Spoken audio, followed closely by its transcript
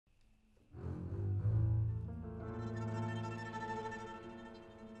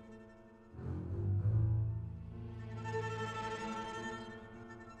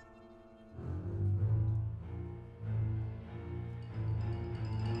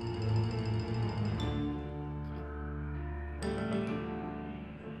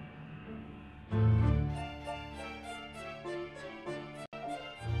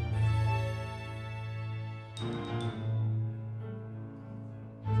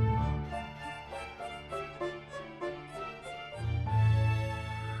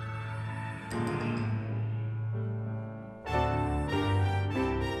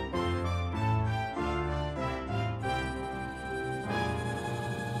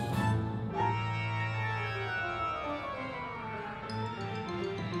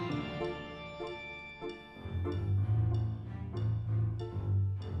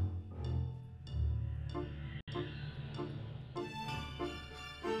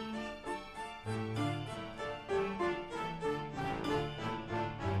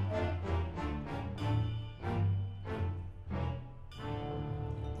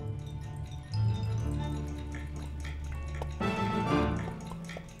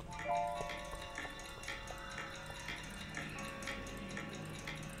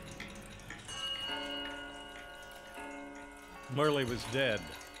Marley was dead.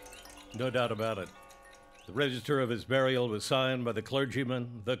 No doubt about it. The register of his burial was signed by the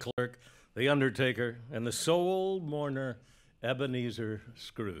clergyman, the clerk, the undertaker, and the sole mourner, Ebenezer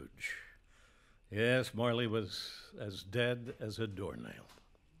Scrooge. Yes, Marley was as dead as a doornail.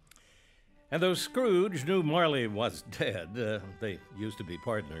 And though Scrooge knew Marley was dead, they used to be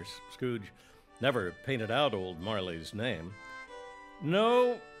partners. Scrooge never painted out old Marley's name.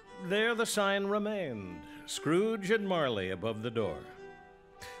 No, there the sign remained, Scrooge and Marley above the door.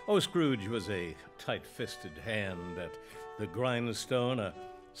 Oh, Scrooge was a tight-fisted hand at the grindstone, a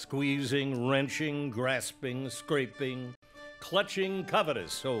squeezing, wrenching, grasping, scraping, clutching,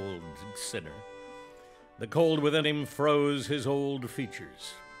 covetous old sinner. The cold within him froze his old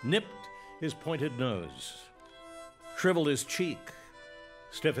features, nipped his pointed nose, shriveled his cheek,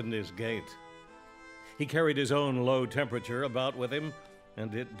 stiffened his gait. He carried his own low temperature about with him,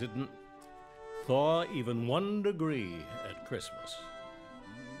 and it didn't thaw even 1 degree at Christmas.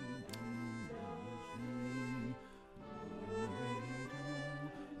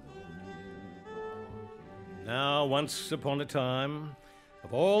 Now, once upon a time,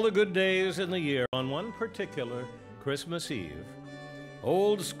 of all the good days in the year, on one particular Christmas Eve,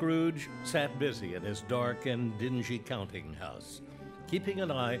 old Scrooge sat busy in his dark and dingy counting house, keeping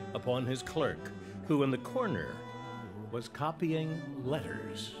an eye upon his clerk, who in the corner was copying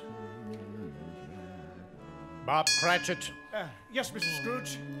letters. Bob Cratchit. Yes, Mr.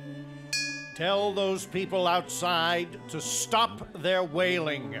 Scrooge. Tell those people outside to stop their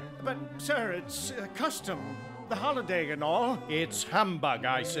wailing. But, sir, it's custom. The holiday and all. It's humbug,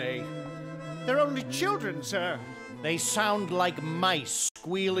 I say. They're only children, sir. They sound like mice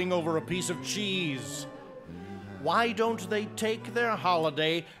squealing over a piece of cheese. Why don't they take their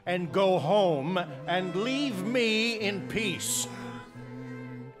holiday and go home and leave me in peace?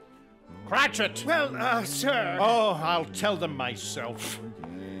 Cratchit! Well, sir... Oh, I'll tell them myself.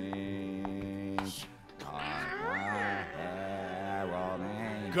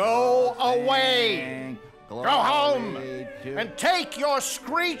 Go away! Go home! And take your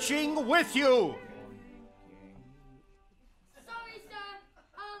screeching with you! Sorry, sir.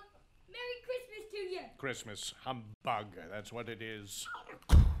 Merry Christmas to you. Christmas humbug, that's what it is.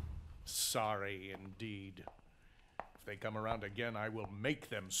 Sorry, indeed. If they come around again, I will make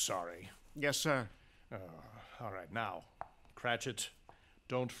them sorry. Yes, sir. All right, now, Cratchit,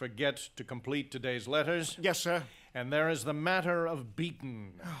 don't forget to complete today's letters. Yes, sir. And there is the matter of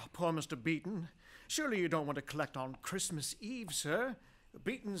Beaton. Oh, poor Mr. Beaton. Surely you don't want to collect on Christmas Eve, sir.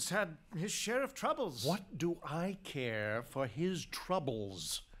 Beaton's had his share of troubles. What do I care for his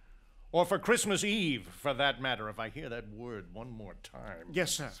troubles? Or for Christmas Eve, for that matter, if I hear that word one more time.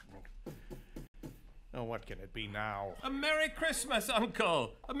 Yes, sir. Oh, what can it be now? A Merry Christmas,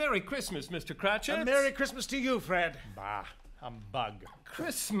 Uncle! A Merry Christmas, Mr. Cratchit! A Merry Christmas to you, Fred. Bah, humbug.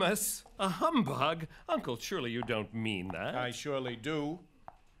 Christmas? A humbug? Uncle, surely you don't mean that. I surely do.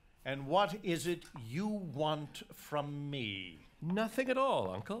 And what is it you want from me? Nothing at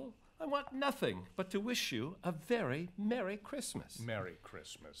all, Uncle. I want nothing but to wish you a very Merry Christmas. Merry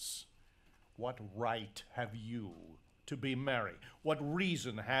Christmas. What right have you to be merry? What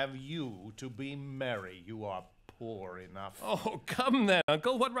reason have you to be merry? You are poor enough. Oh, come then,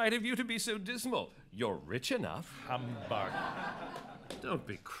 Uncle. What right have you to be so dismal? You're rich enough. Humbug. Don't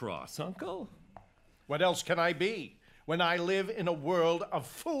be cross, Uncle. What else can I be when I live in a world of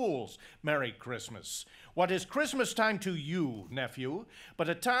fools? Merry Christmas. What is Christmas time to you, nephew, but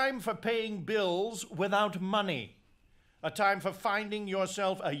a time for paying bills without money? A time for finding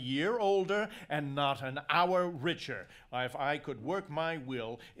yourself a year older and not an hour richer. If I could work my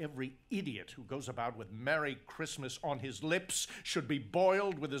will, every idiot who goes about with Merry Christmas on his lips should be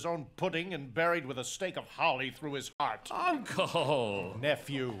boiled with his own pudding and buried with a stake of holly through his heart. Uncle!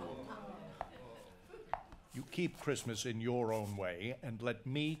 Nephew, you keep Christmas in your own way and let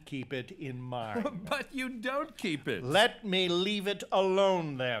me keep it in mine. But you don't keep it. Let me leave it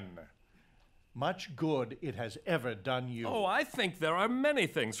alone then. Much good it has ever done you. Oh, I think there are many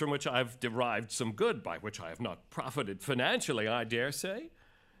things from which I've derived some good, by which I have not profited financially, I dare say.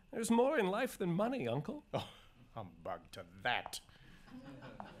 There's more in life than money, Uncle. Oh, humbug to that.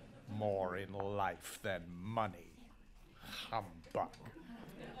 More in life than money. Humbug.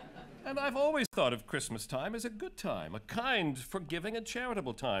 And I've always thought of Christmas time as a good time, a kind, forgiving, and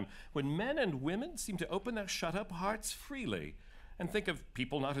charitable time, when men and women seem to open their shut-up hearts freely, and think of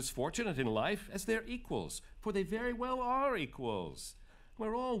people not as fortunate in life as their equals, for they very well are equals.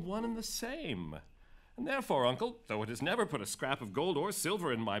 We're all one and the same. And therefore, Uncle, though it has never put a scrap of gold or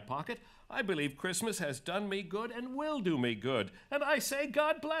silver in my pocket, I believe Christmas has done me good and will do me good. And I say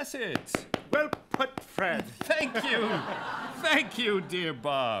God bless it. Well put, Fred. Thank you. Thank you, dear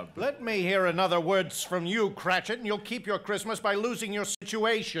Bob. Let me hear another words from you, Cratchit, and you'll keep your Christmas by losing your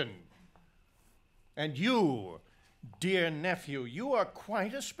situation. And you, dear nephew, you are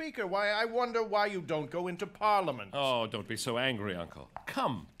quite a speaker. Why, I wonder why you don't go into Parliament. Oh, don't be so angry, Uncle.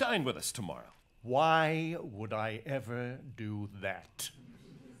 Come, dine with us tomorrow. Why would I ever do that?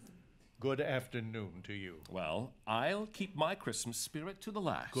 Good afternoon to you. Well, I'll keep my Christmas spirit to the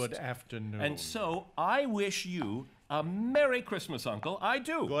last. Good afternoon. And so, I wish you a Merry Christmas, Uncle. I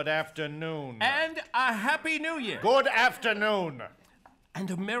do. Good afternoon. And a Happy New Year. Good afternoon. And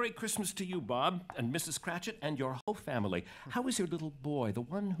a Merry Christmas to you, Bob, and Mrs. Cratchit, and your whole family. How is your little boy, the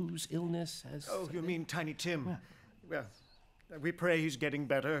one whose illness has... Oh, you mean Tiny Tim? Well, we pray he's getting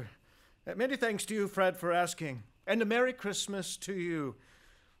better. Many thanks to you, Fred, for asking. And a Merry Christmas to you.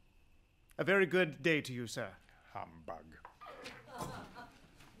 A very good day to you, sir. Humbug.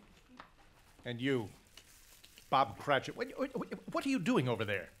 And you, Bob Cratchit, what are you doing over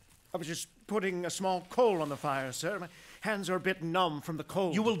there? I was just putting a small coal on the fire, sir. My hands are a bit numb from the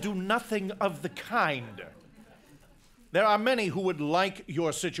cold. You will do nothing of the kind. There are many who would like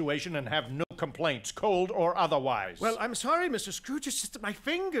your situation and have no complaints, cold or otherwise. Well, I'm sorry, Mr. Scrooge. It's just that my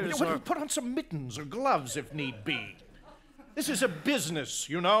fingers Well, are... put on some mittens or gloves if need be. This is a business,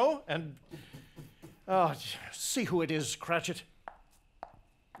 you know, and... Oh, see who it is, Cratchit.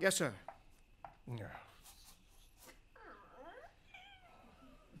 Yes, sir.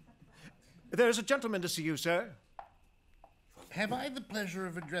 There's a gentleman to see you, sir. Have I the pleasure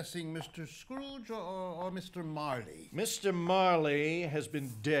of addressing Mr. Scrooge or Mr. Marley? Mr. Marley has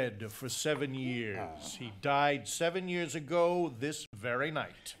been dead for 7 years. He died 7 years ago this very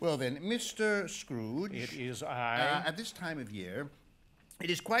night. Well then, Mr. Scrooge... It is I. At this time of year, it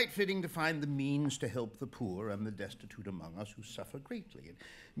is quite fitting to find the means to help the poor and the destitute among us who suffer greatly. And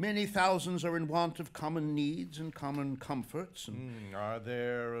many thousands are in want of common needs and common comforts. And Are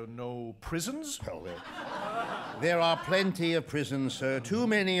there no prisons? well, there are plenty of prisons, sir. Too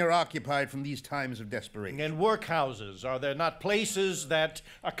many are occupied from these times of desperation. And workhouses, are there not places that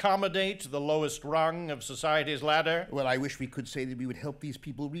accommodate the lowest rung of society's ladder? Well, I wish we could say that we would help these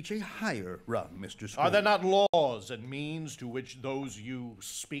people reach a higher rung, Mr. Scrooge. Are there not laws and means to which those you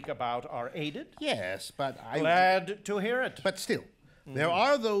speak about are aided? Yes, but I... Glad to hear it. But still, there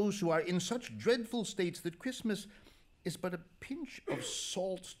are those who are in such dreadful states that Christmas is but a pinch of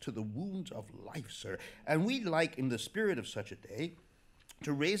salt to the wounds of life, sir. And we'd like, in the spirit of such a day,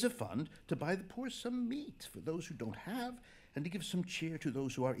 to raise a fund to buy the poor some meat for those who don't have, and to give some cheer to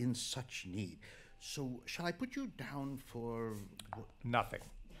those who are in such need. So, shall I put you down for... Nothing.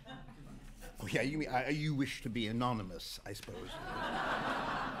 Oh, yeah, you mean, you wish to be anonymous, I suppose.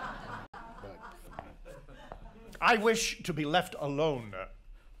 I wish to be left alone.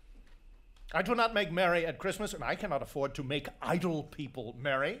 I do not make merry at Christmas, and I cannot afford to make idle people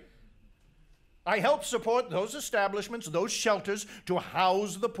merry. I help support those establishments, those shelters, to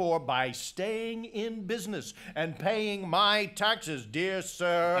house the poor by staying in business and paying my taxes, dear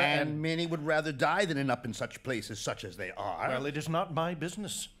sir. And many would rather die than end up in such places, such as they are. Well, it is not my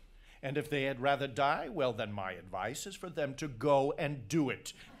business. And if they had rather die, well, then my advice is for them to go and do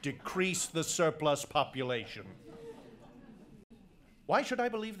it. Decrease the surplus population. Why should I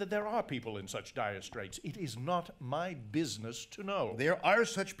believe that there are people in such dire straits? It is not my business to know. There are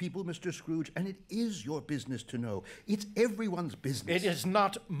such people, Mr. Scrooge, and it is your business to know. It's everyone's business. It is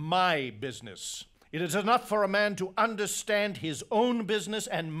not my business. It is enough for a man to understand his own business,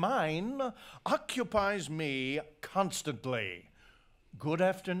 and mine occupies me constantly. Good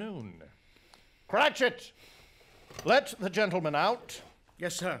afternoon. Cratchit, let the gentleman out.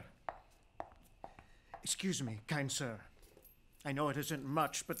 Yes, sir. Excuse me, kind sir. I know it isn't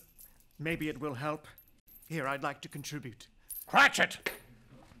much, but maybe it will help. Here, I'd like to contribute. Cratchit!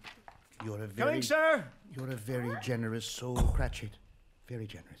 You're a very... Coming, sir! You're a very generous soul, Cratchit. Very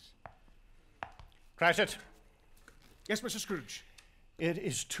generous. Cratchit, Yes, Mr. Scrooge. it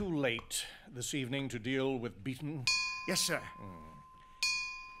is too late this evening to deal with Beaton, Yes, sir.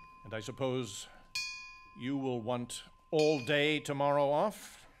 and I suppose you will want all day tomorrow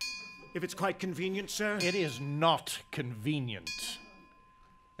off? If it's quite convenient, sir. It is not convenient.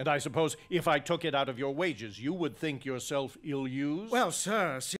 And I suppose if I took it out of your wages, you would think yourself ill-used? Well,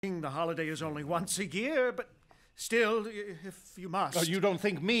 sir, seeing the holiday is only once a year, but still, if you must. Oh, you don't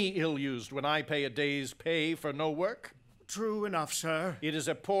think me ill-used when I pay a day's pay for no work? True enough, sir. It is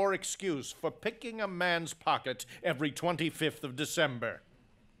a poor excuse for picking a man's pocket every 25th of December.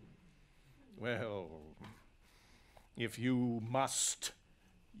 Well, if you must,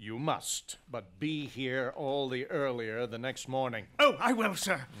 you must. But be here all the earlier the next morning. Oh, I will,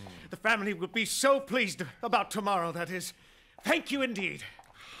 sir. The family will be so pleased about tomorrow, that is. Thank you indeed.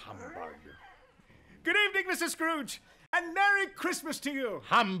 Humbug. Good evening, Mrs. Scrooge, and Merry Christmas to you.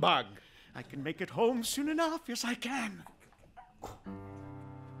 Humbug. I can make it home soon enough, yes I can.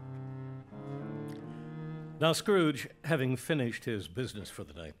 Now Scrooge, having finished his business for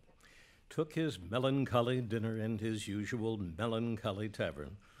the night, took his melancholy dinner in his usual melancholy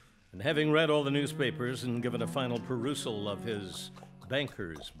tavern, and having read all the newspapers and given a final perusal of his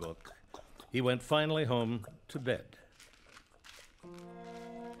banker's book, he went finally home to bed.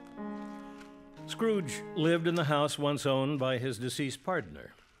 Scrooge lived in the house once owned by his deceased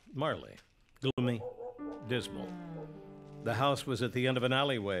partner, Marley, gloomy, dismal. The house was at the end of an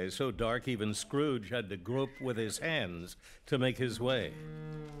alleyway, so dark even Scrooge had to grope with his hands to make his way.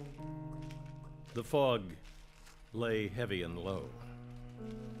 The fog lay heavy and low.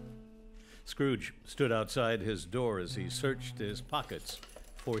 Scrooge stood outside his door as he searched his pockets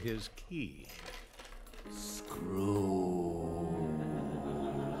for his key.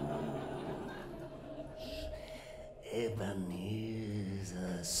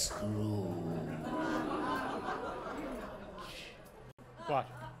 Ebenezer Scrooge. What?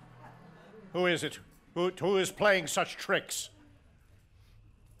 Who is it? Who is playing such tricks?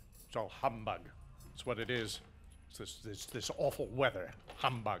 It's all humbug. That's what it is. It's this awful weather.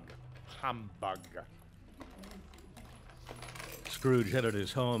 Humbug. Humbug. Scrooge entered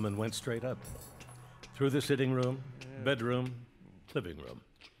his home and went straight up. Through the sitting room, bedroom, living room.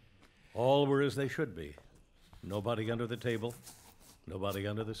 All were as they should be. Nobody under the table, nobody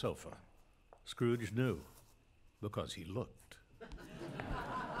under the sofa. Scrooge knew, because he looked.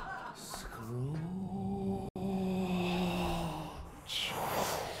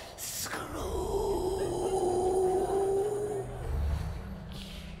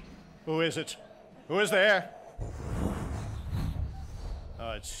 Who is it? Who is there?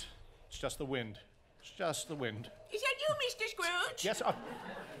 Oh, it's just the wind. It's just the wind. Is that you, Mr. Scrooge? Yes,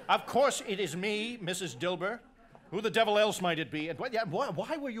 of course it is me, Mrs. Dilber. Who the devil else might it be? And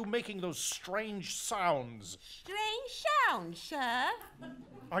why were you making those strange sounds? Strange sounds, sir.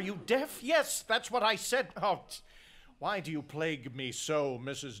 Are you deaf? Yes, that's what I said. Oh, why do you plague me so,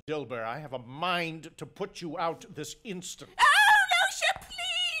 Mrs. Dilber? I have a mind to put you out this instant. Oh, no, sir,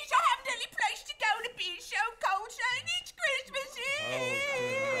 please. I haven't any place to go to be so cold, sir. It's Christmas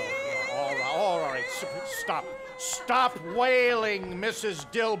Eve. All right. Stop. Stop wailing, Mrs.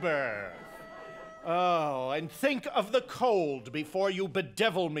 Dilber. Oh, and think of the cold before you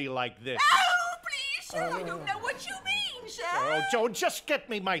bedevil me like this. Oh, please, sir. I don't know what you mean, sir. Oh, Joe, just get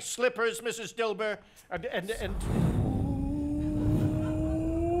me my slippers, Mrs. Dilber, and...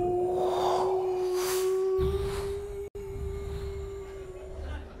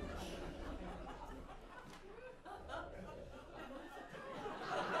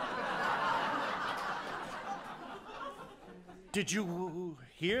 Did you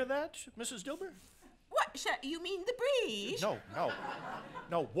hear that, Mrs. Dilber? What, sir? You mean the breeze?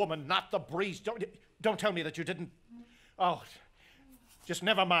 No, woman, not the breeze. Don't tell me that you didn't. Oh, just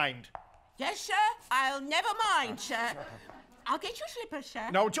never mind. Yes, sir. I'll never mind, sir. I'll get your slippers, sir.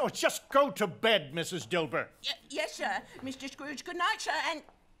 No, just go to bed, Mrs. Dilber. Yes, sir. Mr. Scrooge, good night, sir, and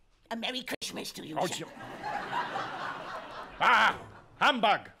a Merry Christmas to you, sir.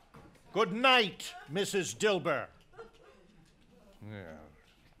 Humbug. Good night, Mrs. Dilber.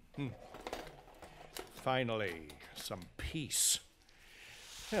 Yeah. Finally, some peace.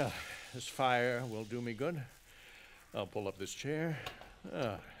 Yeah, this fire will do me good. I'll pull up this chair.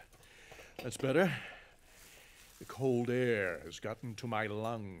 That's better. The cold air has gotten to my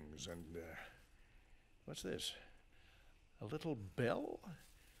lungs, and what's this? A little bell?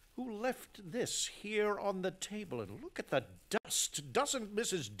 Who left this here on the table? And look at the dust. Doesn't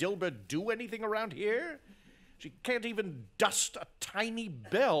Mrs. Dilber do anything around here? She can't even dust a tiny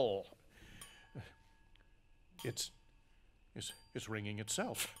bell. It's ringing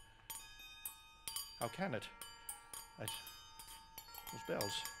itself. How can it? Those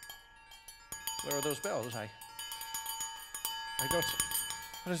bells. Where are those bells? I don't.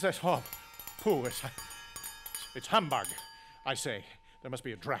 What is this? Oh, pooh! It's humbug. I say there must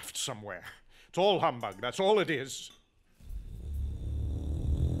be a draft somewhere. It's all humbug. That's all it is.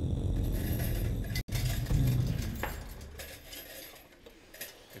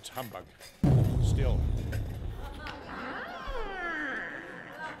 It's humbug. Still.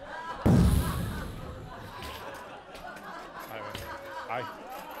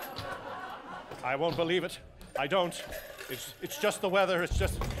 I won't believe it. I don't. It's just the weather. It's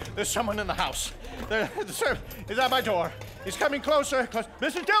just. There's someone in the house. The servant is at my door. He's coming closer.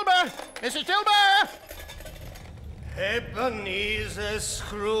 Mrs. Dilber! Mrs. Dilber! Ebenezer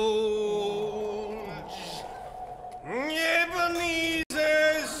Scrooge.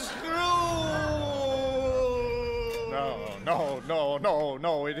 Ebenezer Scrooge.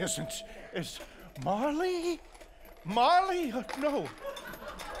 No, it isn't. It's Marley? Marley? No.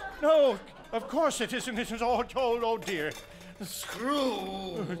 No, of course it isn't. It's oh dear.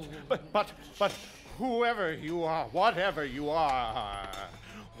 Scrooge. But whoever you are, whatever you are,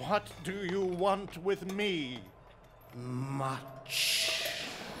 what do you want with me? Much.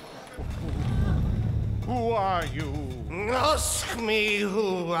 Who are you? Ask me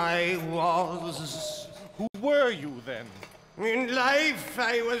who I was. Who were you then? In life,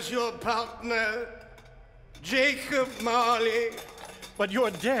 I was your partner, Jacob Marley. But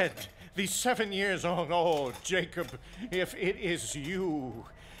you're dead. These 7 years. Oh, Jacob, if it is you,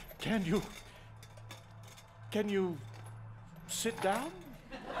 can you sit down?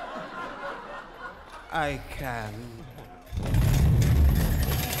 I can.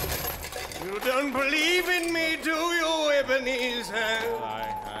 You don't believe in me, do you, Ebenezer?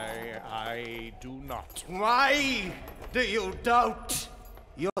 I do not. Why do you doubt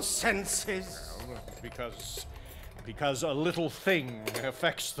your senses? Because a little thing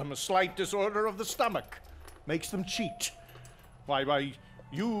affects them, a slight disorder of the stomach, makes them cheat. Why,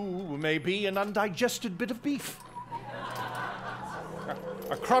 you may be an undigested bit of beef.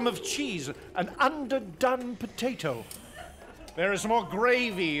 A crumb of cheese, an underdone potato. There is more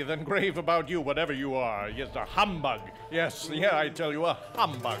gravy than grave about you, whatever you are. Yes, a humbug. Yes, yeah, I tell you, a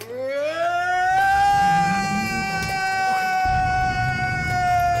humbug.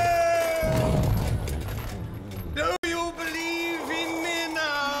 Do you believe in me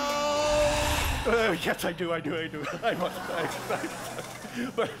now? Yes, I do. I must.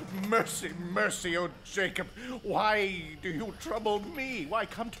 But mercy, oh Jacob, why do you trouble me? Why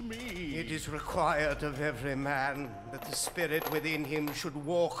come to me? It is required of every man that the spirit within him should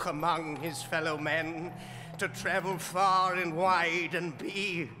walk among his fellow men, to travel far and wide and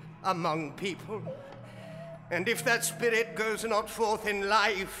be among people. And if that spirit goes not forth in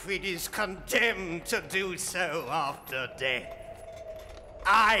life, it is condemned to do so after death.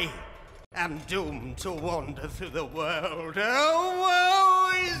 I am doomed to wander through the world. Oh,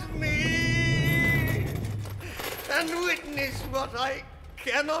 woe is me! And witness what I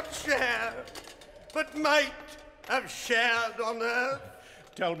cannot share, but might have shared on earth.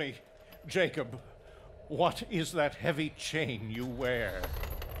 Tell me, Jacob, what is that heavy chain you wear?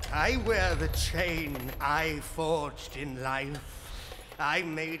 I wear the chain I forged in life. I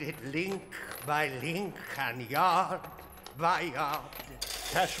made it link by link and yard by yard.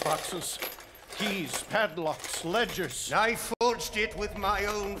 Cash boxes, keys, padlocks, ledgers. I forged it with my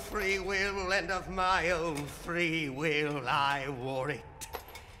own free will, and of my own free will I wore it.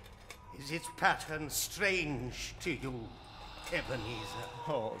 Is its pattern strange to you, Ebenezer?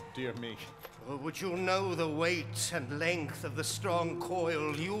 Oh, dear me. Or would you know the weight and length of the strong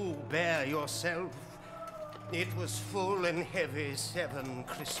coil you bear yourself? It was full and heavy 7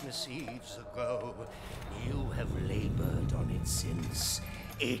 Christmas Eves ago. You have labored on it since.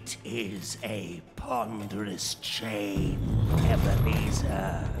 It is a ponderous chain,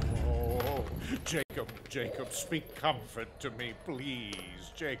 Ebenezer. Oh, Jacob, speak comfort to me,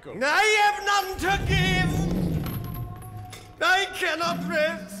 please, Jacob. I have none to give. I cannot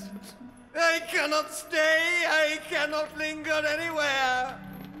rest. I cannot stay. I cannot linger anywhere.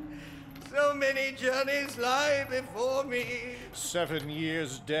 So many journeys lie before me. 7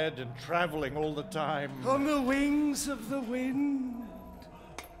 years dead and traveling all the time. On the wings of the wind.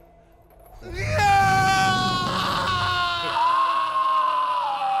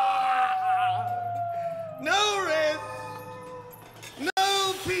 No rest.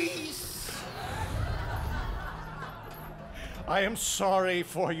 No peace. I am sorry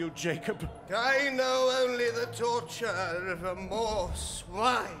for you, Jacob. I know only the torture of remorse.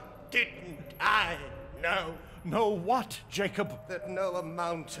 Why didn't I know? Know what, Jacob? That no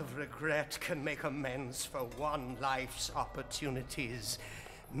amount of regret can make amends for one life's opportunities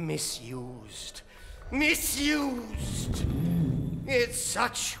misused. Misused! It's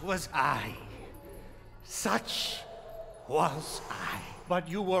such was I. Such was I. But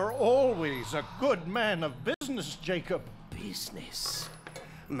you were always a good man of business, Jacob. Business.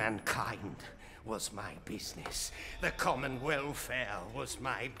 Mankind was my business. The common welfare was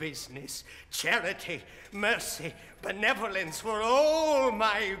my business. Charity, mercy, benevolence were all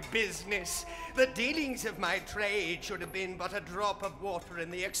my business. The dealings of my trade should have been but a drop of water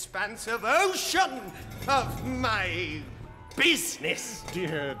in the expansive ocean of my business.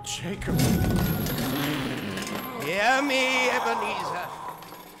 Dear Jacob. Hear me, Ebenezer.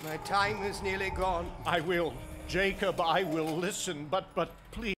 My time is nearly gone. I will, Jacob, I will listen, but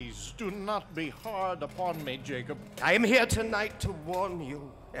please do not be hard upon me, Jacob. I am here tonight to warn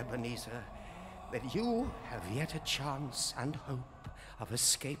you, Ebenezer, that you have yet a chance and hope of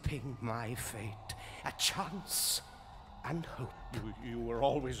escaping my fate. A chance and hope. You were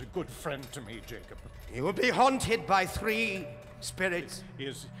always a good friend to me, Jacob. You will be haunted by 3 spirits.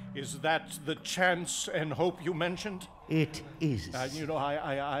 Is that the chance and hope you mentioned? It is. I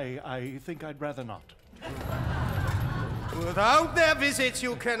think I'd rather not. Without their visits,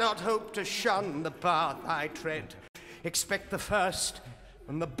 you cannot hope to shun the path I tread. Expect the first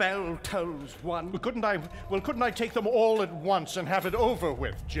when the bell tolls 1. Couldn't I take them all at once and have it over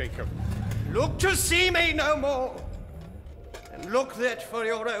with, Jacob? Look to see me no more. And look that for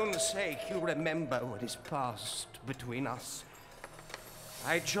your own sake you remember what is past between us.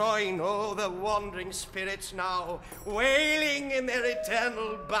 I join all the wandering spirits now, wailing in their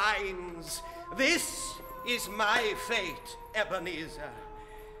eternal binds. This is my fate, Ebenezer.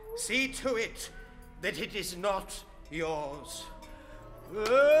 See to it that it is not yours.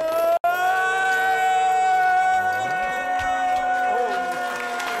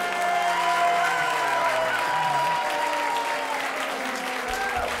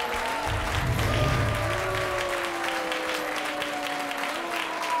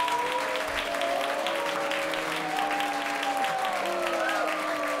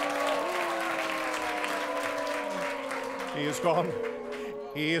 He is gone.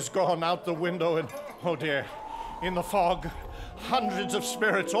 He is gone out the window and, oh dear, in the fog, hundreds of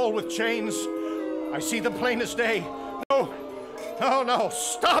spirits, all with chains. I see them plain as day. No,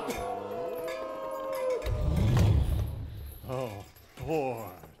 stop! Oh,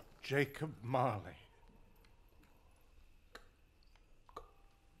 poor Jacob Marley.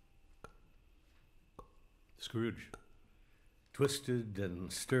 Scrooge, twisted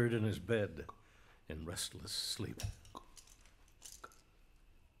and stirred in his bed in restless sleep.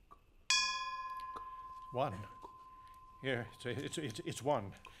 1. Here, it's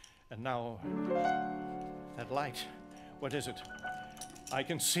 1. And now, that light, what is it? I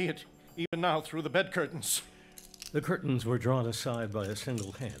can see it even now through the bed curtains. The curtains were drawn aside by a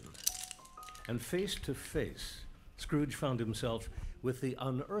single hand, and face to face, Scrooge found himself with the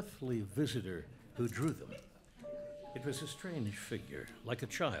unearthly visitor who drew them. It was a strange figure, like a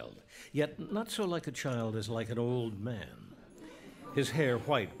child, yet not so like a child as like an old man. His hair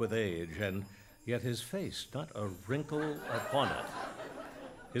white with age, and yet his face not a wrinkle upon it.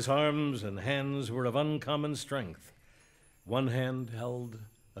 His arms and hands were of uncommon strength. One hand held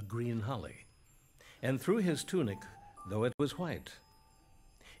a green holly, and through his tunic, though it was white,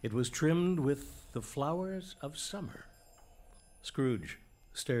 it was trimmed with the flowers of summer. Scrooge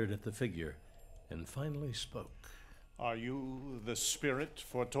stared at the figure and finally spoke. Are you the spirit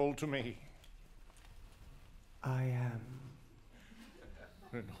foretold to me? I am.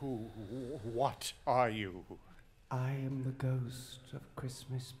 And what are you? I am the ghost of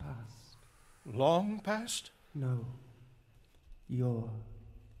Christmas past. Long past? No, your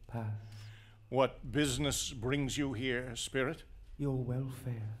past. What business brings you here, spirit? Your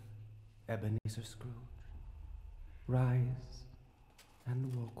welfare, Ebenezer Scrooge. Rise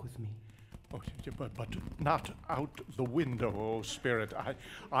and walk with me. Oh, but not out the window, oh spirit.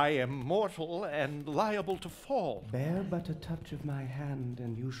 I am mortal and liable to fall. Bear but a touch of my hand,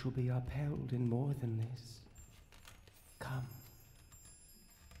 and you shall be upheld in more than this. Come,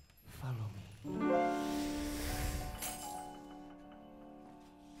 follow me.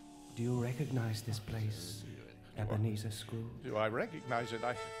 Do you recognize this place, Ebenezer Scrooge? Do I recognize it?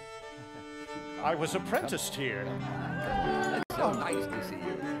 I was apprenticed here. So nice to see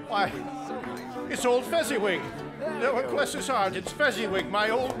you. Why, it's old Fezziwig. Bless his heart, it's Fezziwig, my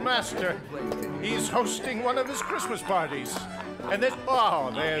old master. He's hosting one of his Christmas parties. And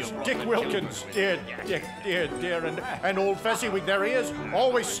there's Dick Wilkins. Dear Dick, dear. And old Fezziwig, there he is,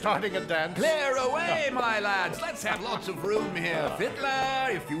 always starting a dance. Clear away, my lads. Let's have lots of room here. Fiddler,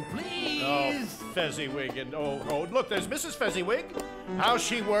 if you please. Oh, Fezziwig, and oh, look, there's Mrs. Fezziwig. How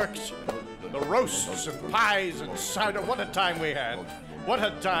she works. The roasts and pies and cider. What a time we had. What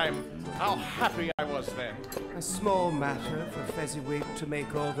a time. How happy I was then. A small matter for Fezziwig to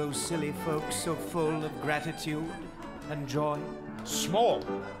make all those silly folks so full of gratitude and joy. Small?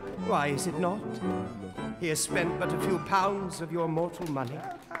 Why is it not? He has spent but a few pounds of your mortal money.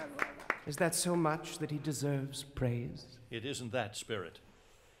 Is that so much that he deserves praise? It isn't that, spirit.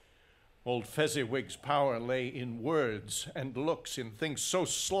 Old Fezziwig's power lay in words and looks, in things so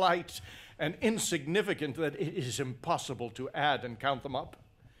slight and insignificant that it is impossible to add and count them up.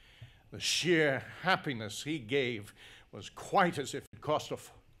 The sheer happiness he gave was quite as if it cost a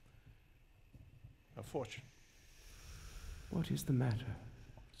fortune. What is the matter?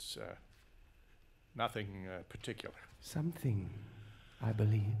 It's nothing particular. Something, I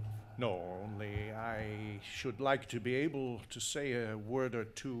believe. No, only I should like to be able to say a word or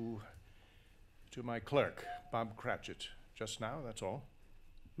two to my clerk, Bob Cratchit. Just now, that's all.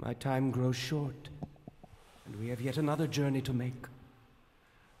 My time grows short, and we have yet another journey to make.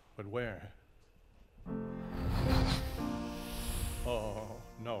 But where? Oh,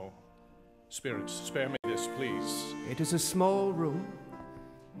 no. Spirits, spare me this, please. It is a small room,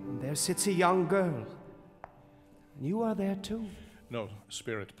 and there sits a young girl. You are there too. No,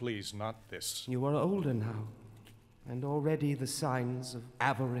 Spirit, please, not this. You are older now, and already the signs of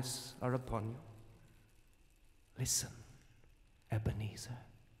avarice are upon you. Listen, Ebenezer.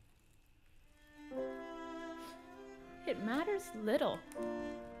 It matters little.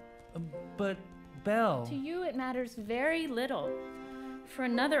 But, Belle... To you it matters very little, for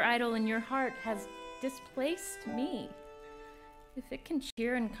another idol in your heart has displaced me. If it can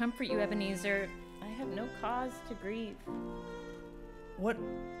cheer and comfort you, Ebenezer, I have no cause to grieve. What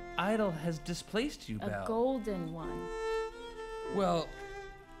idol has displaced you, Belle? A golden one. Well,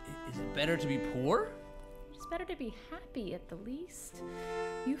 is it better to be poor? It's better to be happy at the least.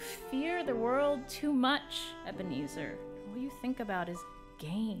 You fear the world too much, Ebenezer. All you think about is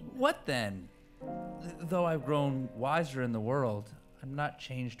gain. What then? Though I've grown wiser in the world, I'm not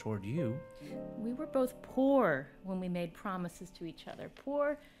changed toward you. We were both poor when we made promises to each other.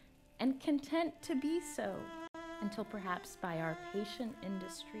 Poor and content to be so, until perhaps by our patient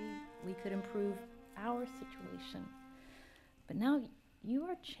industry we could improve our situation. But now you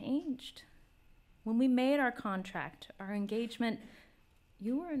are changed. When we made our contract, our engagement,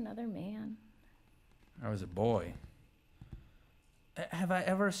 you were another man. I was a boy. Have I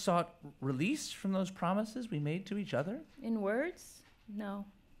ever sought release from those promises we made to each other? In words? No,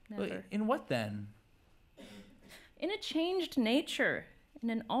 never. In what then? In a changed nature,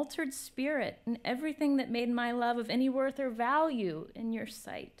 in an altered spirit, in everything that made my love of any worth or value in your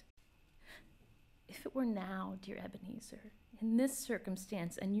sight. If it were now, dear Ebenezer, in this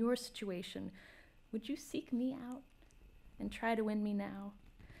circumstance and your situation, would you seek me out and try to win me now?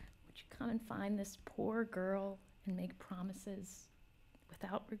 Would you come and find this poor girl and make promises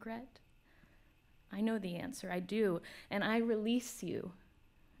without regret? I know the answer, I do, and I release you.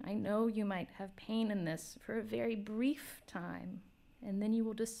 I know you might have pain in this for a very brief time, and then you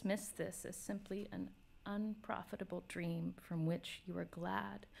will dismiss this as simply an unprofitable dream from which you are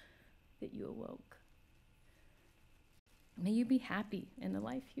glad that you awoke. May you be happy in the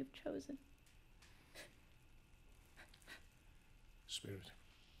life you've chosen. Spirit,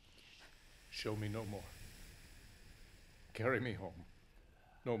 show me no more. Carry me home.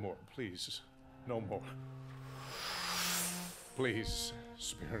 No more, please. No more. Please,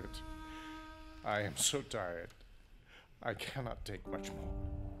 Spirit. I am so tired. I cannot take much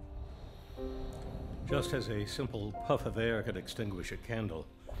more. Just as a simple puff of air could extinguish a candle,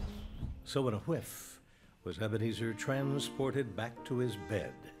 so in a whiff was Ebenezer transported back to his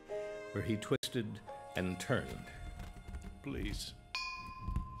bed, where he twisted and turned. Please.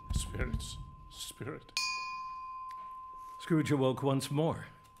 Spirits. Spirit. Scrooge awoke once more.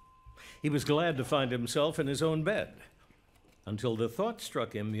 He was glad to find himself in his own bed, until the thought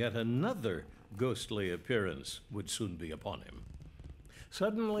struck him yet another ghostly appearance would soon be upon him.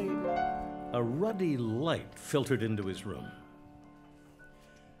 Suddenly, a ruddy light filtered into his room.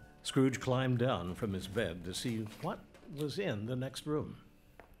 Scrooge climbed down from his bed to see what was in the next room.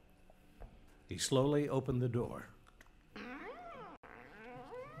 He slowly opened the door.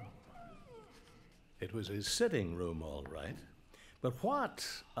 It was his sitting room, all right. But what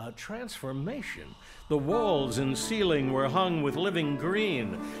a transformation! The walls and ceiling were hung with living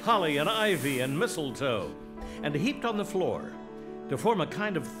green, holly and ivy and mistletoe, and heaped on the floor to form a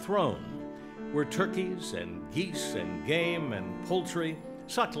kind of throne were turkeys and geese and game and poultry,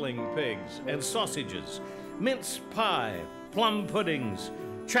 suckling pigs and sausages, mince pie, plum puddings,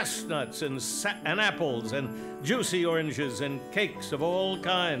 chestnuts and apples and juicy oranges and cakes of all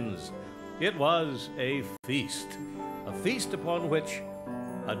kinds. It was a feast upon which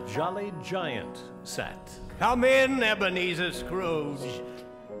a jolly giant sat. Come in, Ebenezer Scrooge.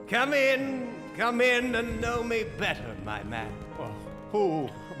 Come in and know me better, my man. Who?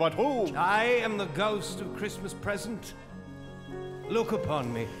 But who? I am the ghost of Christmas present. Look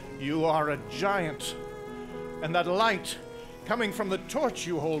upon me. You are a giant. And that light coming from the torch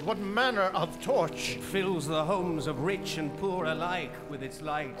you hold, what manner of torch? It fills the homes of rich and poor alike with its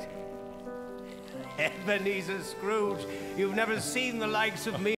light. Ebenezer Scrooge, you've never seen the likes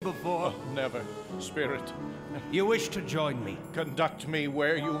of me before. Oh, never, Spirit. You wish to join me? Conduct me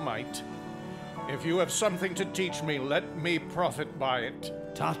where you might. If you have something to teach me, let me profit by it.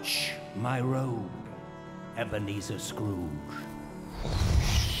 Touch my robe, Ebenezer Scrooge.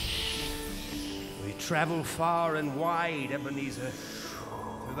 We travel far and wide, Ebenezer,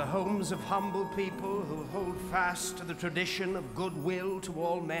 through the homes of humble people who hold fast to the tradition of goodwill to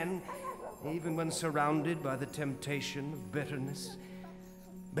all men, even when surrounded by the temptation of bitterness.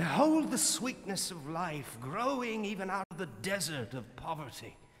 Behold the sweetness of life growing even out of the desert of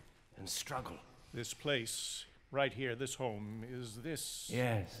poverty and struggle. This place, right here, this home, is this?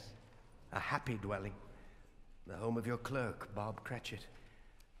 Yes, a happy dwelling. The home of your clerk, Bob Cratchit.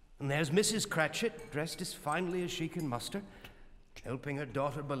 And there's Mrs. Cratchit, dressed as finely as she can muster, helping her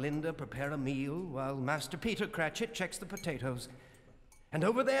daughter Belinda prepare a meal while Master Peter Cratchit checks the potatoes. And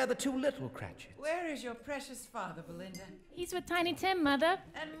over there, the two little Cratchits. Where is your precious father, Belinda? He's with Tiny Tim, Mother.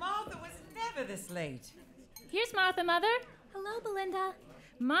 And Martha was never this late. Here's Martha, Mother. Hello, Belinda.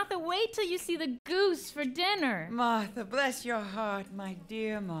 Martha, wait till you see the goose for dinner. Martha, bless your heart, my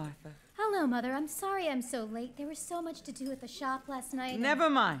dear Martha. Hello, Mother. I'm sorry I'm so late. There was so much to do at the shop last night. Never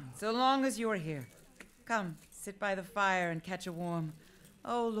mind, so long as you're here. Come, sit by the fire and catch a warm.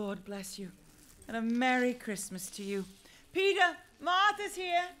 Oh, Lord bless you. And a Merry Christmas to you. Peter, Martha's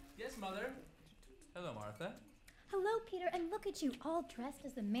here. Yes, Mother. Hello, Martha. Hello, Peter, and look at you, all dressed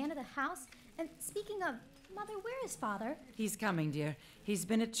as the man of the house. And speaking of, Mother, where is Father? He's coming, dear. He's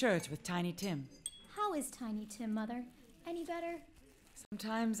been at church with Tiny Tim. How is Tiny Tim, Mother? Any better?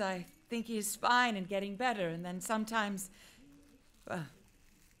 Sometimes I think he is fine and getting better, and then sometimes, well,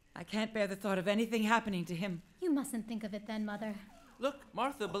 I can't bear the thought of anything happening to him. You mustn't think of it then, Mother. Look,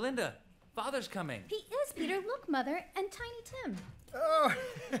 Martha, Belinda. Father's coming. He is, Peter. Look, Mother, and Tiny Tim. Oh,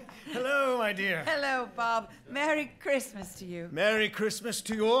 hello, my dear. Hello, Bob. Merry Christmas to you. Merry Christmas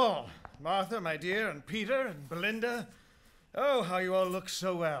to you all. Martha, my dear, and Peter, and Belinda. Oh, how you all look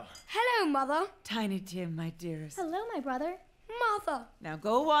so well. Hello, Mother. Tiny Tim, my dearest. Hello, my brother. Mother. Now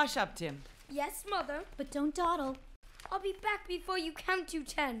go wash up, Tim. Yes, Mother. But don't dawdle. I'll be back before you count to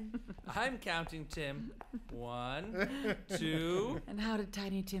 10. I'm counting, Tim. 1, 2. And how did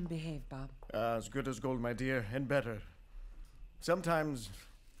Tiny Tim behave, Bob? As good as gold, my dear, and better. Sometimes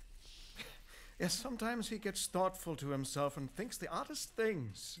he gets thoughtful to himself and thinks the oddest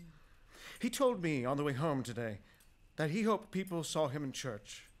things. He told me on the way home today that he hoped people saw him in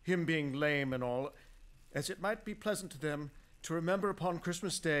church, him being lame and all, as it might be pleasant to them to remember upon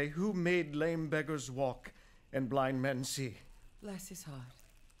Christmas Day who made lame beggars walk and blind men see. Bless his heart.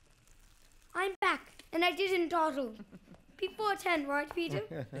 I'm back, and I didn't dawdle. Before 10, right, Peter?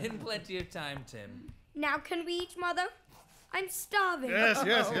 In plenty of time, Tim. Now can we eat, Mother? I'm starving. Yes.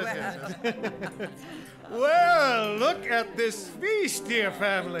 Well, look at this feast, dear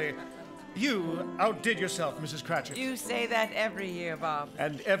family. You outdid yourself, Mrs. Cratchit. You say that every year, Bob.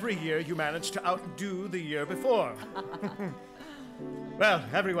 And every year you manage to outdo the year before. Well,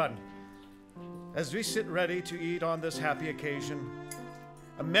 everyone, as we sit ready to eat on this happy occasion,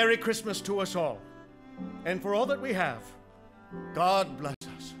 a Merry Christmas to us all. And for all that we have, God bless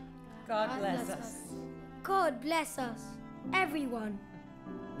us. God bless us. God bless us. Everyone.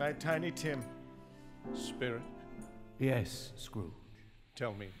 My Tiny Tim. Spirit, Yes, Scrooge.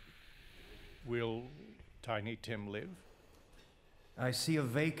 tell me, will Tiny Tim live? I see a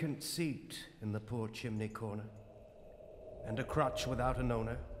vacant seat in the poor chimney corner, and a crutch without an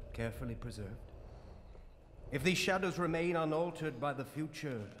owner, carefully preserved. If these shadows remain unaltered by the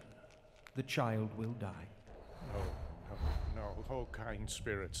future, the child will die. No, oh kind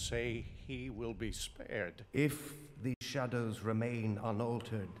Spirit, say he will be spared. If these shadows remain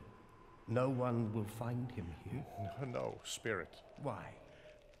unaltered, no one will find him here. No, Spirit. Why?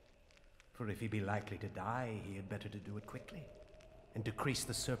 For if he be likely to die, he had better to do it quickly and decrease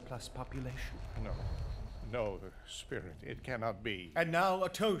the surplus population. No, Spirit, it cannot be. And now a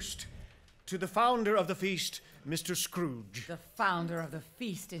toast to the founder of the feast, Mr. Scrooge. The founder of the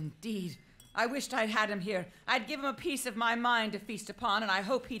feast, indeed. I wished I'd had him here. I'd give him a piece of my mind to feast upon, and I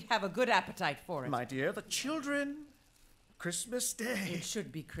hope he'd have a good appetite for it. My dear, the children, Christmas Day. It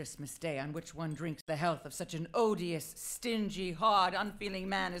should be Christmas Day, on which one drinks the health of such an odious, stingy, hard, unfeeling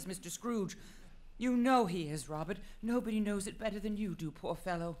man as Mr. Scrooge. You know he is, Robert. Nobody knows it better than you do, poor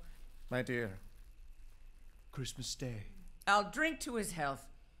fellow. My dear, Christmas Day. I'll drink to his health,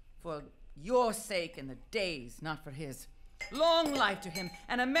 for your sake and the day's, not for his. Long life to him,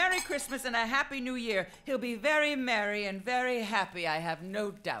 and a Merry Christmas and a Happy New Year. He'll be very merry and very happy, I have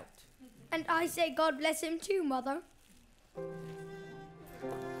no doubt. And I say God bless him too, Mother.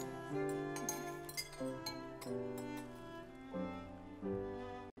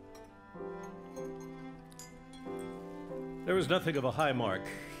 There was nothing of a high mark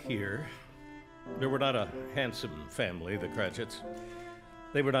here. They were not a handsome family, the Cratchits.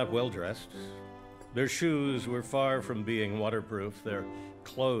 They were not well-dressed. Their shoes were far from being waterproof, their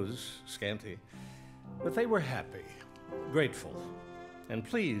clothes scanty. But they were happy, grateful, and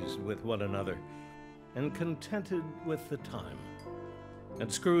pleased with one another, and contented with the time.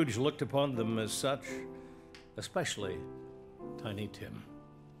 And Scrooge looked upon them as such, especially Tiny Tim.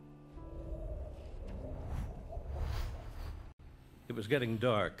 It was getting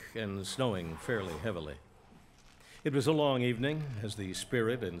dark and snowing fairly heavily. It was a long evening as the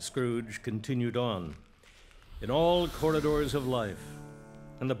spirit and Scrooge continued on. In all corridors of life,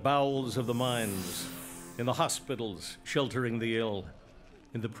 in the bowels of the mines, in the hospitals sheltering the ill,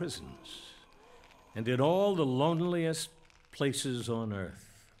 in the prisons, and in all the loneliest places on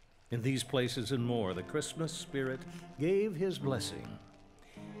earth. In these places and more, the Christmas spirit gave his blessing.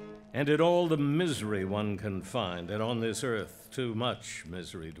 And in all the misery one can find, and on this earth too much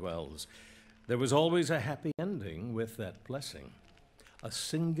misery dwells, there was always a happy ending with that blessing, a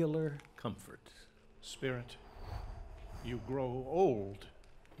singular comfort. Spirit, you grow old.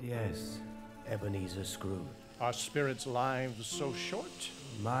 Yes, Ebenezer Scrooge. Are spirits' lives so short?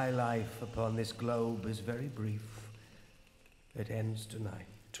 My life upon this globe is very brief. It ends tonight.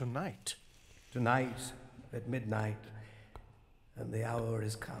 Tonight? Tonight at midnight, and the hour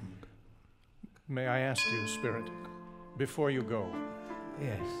is come. May I ask you, Spirit, before you go?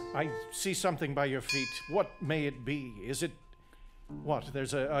 Yes. I see something by your feet. What may it be? Is it... What?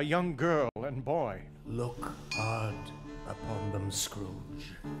 There's a young girl and boy. Look hard upon them,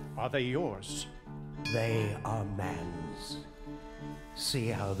 Scrooge. Are they yours? They are man's. See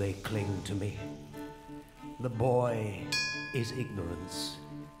how they cling to me. The boy is ignorance.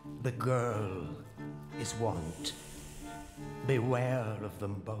 The girl is want. Beware of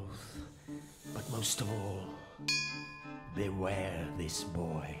them both. But most of all, beware this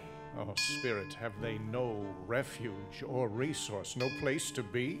boy. Oh, Spirit, have they no refuge or resource, no place to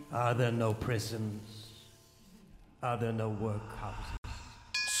be? Are there no prisons? Are there no workhouses?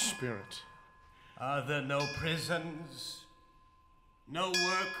 Spirit. Are there no prisons? No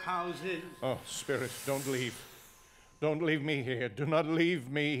workhouses? Oh, Spirit, don't leave. Don't leave me here. Do not leave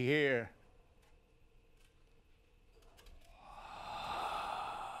me here.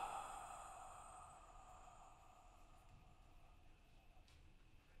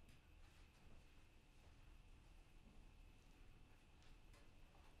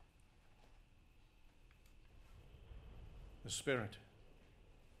 The Spirit,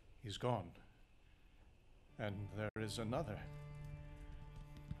 he's gone. And there is another.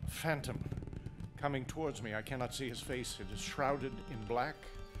 A phantom coming towards me. I cannot see his face. It is shrouded in black,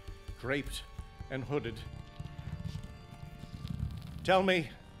 draped and hooded. Tell me,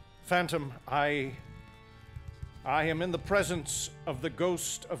 phantom, I am in the presence of the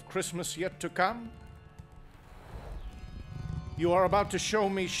ghost of Christmas yet to come? You are about to show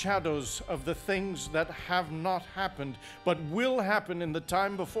me shadows of the things that have not happened, but will happen in the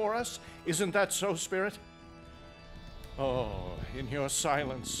time before us? Isn't that so, Spirit? Oh, in your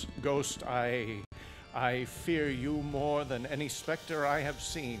silence, ghost, I fear you more than any specter I have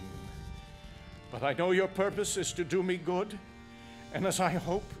seen. But I know your purpose is to do me good, and as I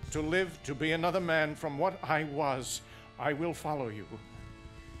hope to live to be another man from what I was, I will follow you.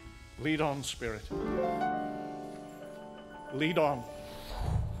 Lead on, Spirit. Lead on.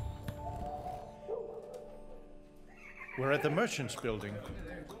 We're at the Merchants Building.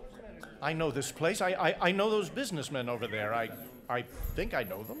 I know this place. I know those businessmen over there. I think I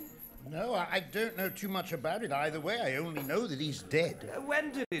know them. No, I don't know too much about it either way. I only know that he's dead.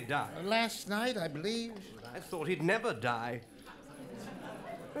 When did he die? Last night, I believe. I thought he'd never die.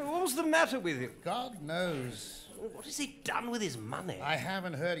 What was the matter with him? God knows. What has he done with his money? I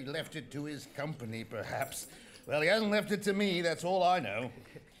haven't heard he left it to his company, perhaps. Well, he hasn't left it to me, that's all I know.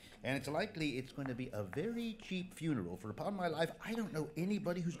 And it's likely it's going to be a very cheap funeral, for upon my life, I don't know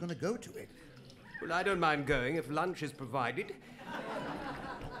anybody who's going to go to it. Well, I don't mind going if lunch is provided.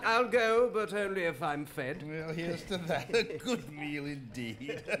 I'll go, but only if I'm fed. Well, here's to that. A good meal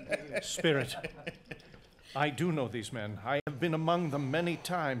indeed. Spirit, I do know these men. I have been among them many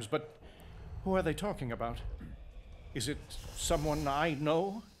times, but who are they talking about? Is it someone I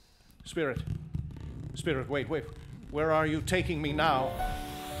know? Spirit, wait. Where are you taking me now?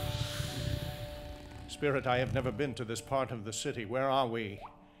 Spirit, I have never been to this part of the city. Where are we?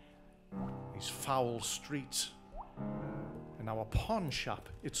 These foul streets. And now a pawn shop.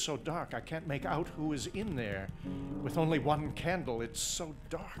 It's so dark, I can't make out who is in there. With only one candle, it's so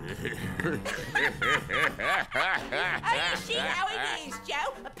dark. Oh, you see how it is,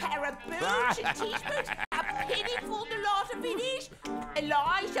 Joe? A pair of boots and teaspoons, a pitiful the lot of it is.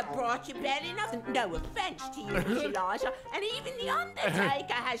 Eliza brought you belly enough. No offence to you, Miss Eliza. And even the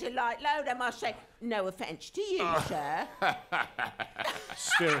undertaker has a light load, I must say. No offence to you, sir.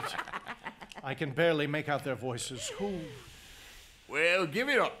 Spirit, I can barely make out their voices. Who? Well, give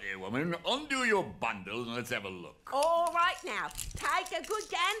it up, dear woman. Undo your bundles and let's have a look. All right now, take a good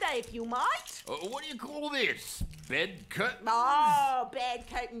gander if you might. What do you call this? Bed curtains? Oh, bed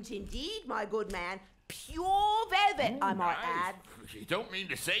curtains indeed, my good man. Pure velvet, I might add. You don't mean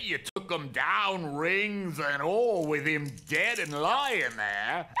to say you took them down, rings and all, with him dead and lying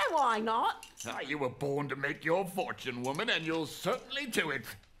there? And why not? You were born to make your fortune, woman, and you'll certainly do it.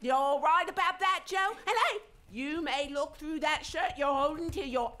 You're all right about that, Joe? And hey, you may look through that shirt you're holding till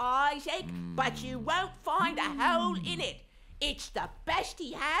your eyes ache, but you won't find a hole in it. It's the best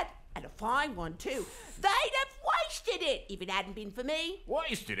he had, and a fine one, too. They'd have wasted it if it hadn't been for me.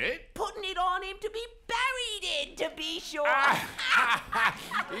 Wasted it? Putting it on him to be buried in, to be sure.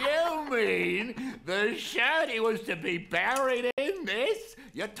 You mean the shirt he was to be buried in, miss?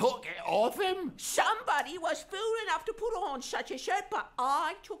 You took it off him? Somebody was fool enough to put on such a shirt, but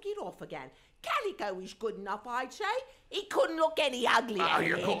I took it off again. Calico is good enough, I'd say. He couldn't look any uglier. Oh,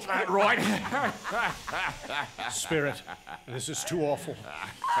 you got that right. Spirit, this is too awful.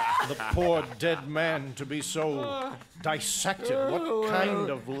 The poor dead man to be so dissected. What kind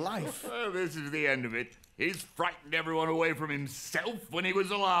of life? Well, this is the end of it. He's frightened everyone away from himself when he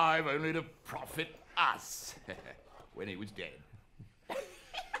was alive, only to profit us when he was dead.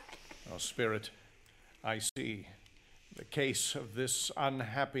 Oh, Spirit, I see. The case of this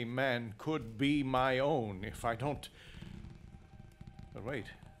unhappy man could be my own if I don't... But wait,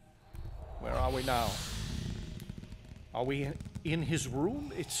 where are we now? Are we in his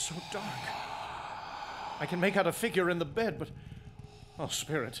room? It's so dark. I can make out a figure in the bed, but... Oh,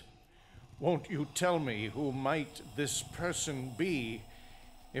 Spirit, won't you tell me who might this person be,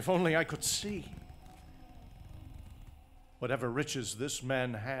 if only I could see? Whatever riches this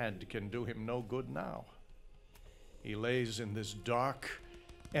man had can do him no good now. He lays in this dark,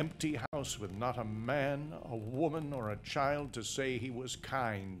 empty house with not a man, a woman, or a child to say he was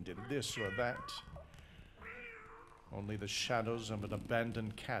kind in this or that. Only the shadows of an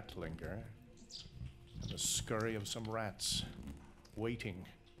abandoned cat linger, and the scurry of some rats, waiting.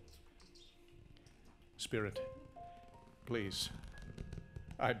 Spirit, please,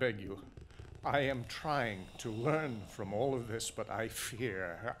 I beg you. I am trying to learn from all of this, but I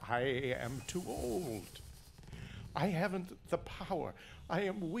fear I am too old. I haven't the power. I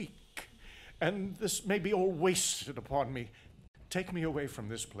am weak, and this may be all wasted upon me. Take me away from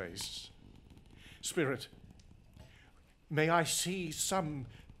this place. Spirit, may I see some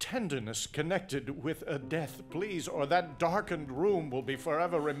tenderness connected with a death, please, or that darkened room will be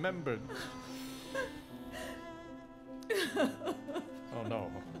forever remembered. Oh,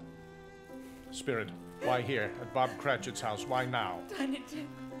 no. Spirit, why here, at Bob Cratchit's house? Why now? Tiny Tim.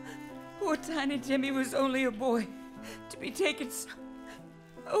 Poor Tiny Tim, he was only a boy. To be taken so...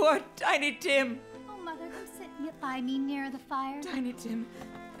 Oh, our Tiny Tim. Oh, Mother, come sit by me near the fire. Tiny Tim,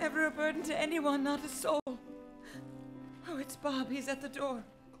 never a burden to anyone, not a soul. Oh, it's Bob. He's at the door.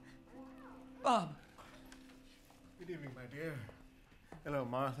 Bob. Good evening, my dear. Hello,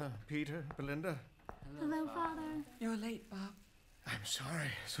 Martha, Peter, Belinda. Hello, Father. You're late, Bob. I'm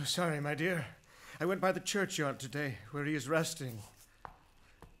sorry. So sorry, my dear. I went by the churchyard today, where he is resting.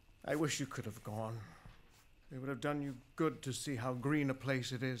 I wish you could have gone. It would have done you good to see how green a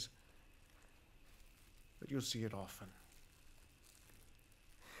place it is. But you'll see it often.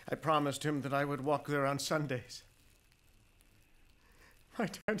 I promised him that I would walk there on Sundays. My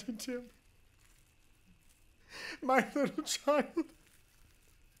Tiny Tim. My little child.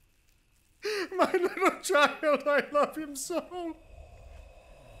 My little child, I love him so.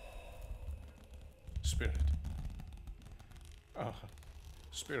 Spirit. Oh,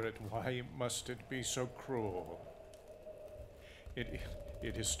 Spirit, why must it be so cruel? It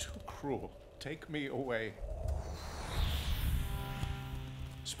is too cruel. Take me away.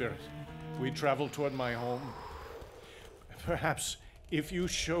 Spirit, we travel toward my home. Perhaps if you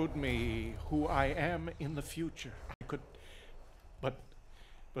showed me who I am in the future, I could...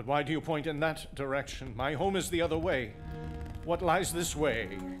 But why do you point in that direction? My home is the other way. What lies this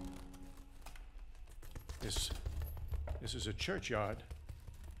way? This is a churchyard.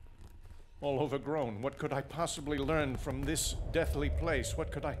 All overgrown. What could I possibly learn from this deathly place?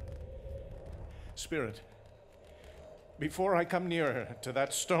 What could I... Spirit, before I come nearer to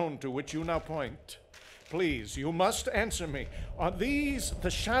that stone to which you now point, please, you must answer me. Are these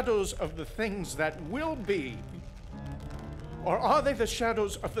the shadows of the things that will be? Or are they the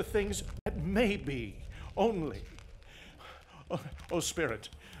shadows of the things that may be? only. O Spirit,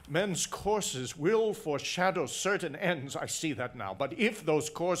 men's courses will foreshadow certain ends. I see that now. But if those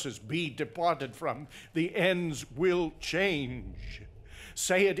courses be departed from, the ends will change.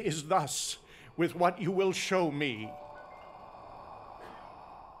 Say it is thus with what you will show me.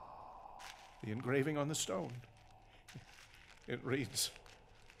 The engraving on the stone. It reads,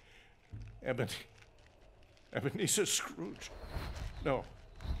 Ebenezer Scrooge.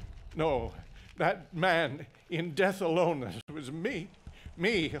 No, that man in death alone, it was me,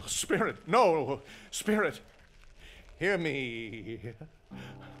 oh, Spirit, no, Spirit, hear me.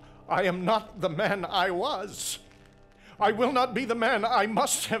 I am not the man I was. I will not be the man I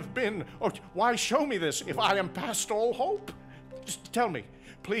must have been. Oh, why show me this if I am past all hope? Just tell me,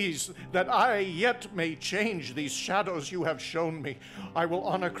 please, that I yet may change these shadows you have shown me. I will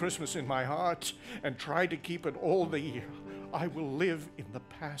honor Christmas in my heart and try to keep it all the year. I will live in the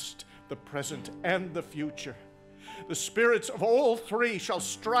past, the present, and the future. The spirits of all three shall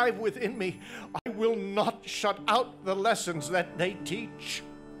strive within me. I will not shut out the lessons that they teach.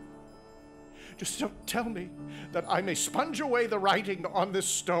 Just don't tell me that I may sponge away the writing on this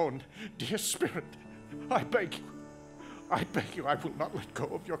stone. Dear Spirit, I beg you, I will not let go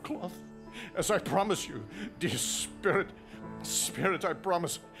of your cloth. As I promise you, dear Spirit, I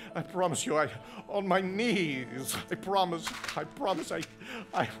promise you, on my knees, I promise, what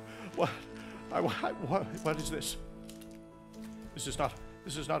is this? This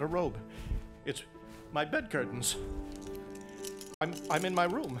is not a robe. It's my bed curtains. I'm in my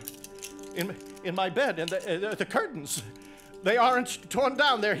room, in my bed, and the curtains, they aren't torn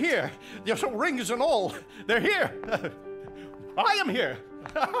down. They're here. There's rings and all. They're here. I am here.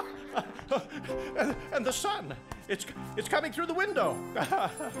 and the sun, it's coming through the window.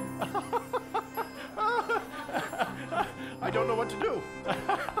 I don't know what to do.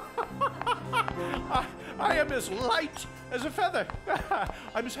 I am as light as a feather.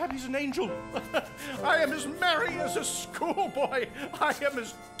 I'm as happy as an angel. I am as merry as a schoolboy. I am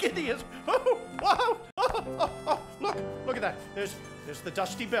as giddy as... Look at that. There's the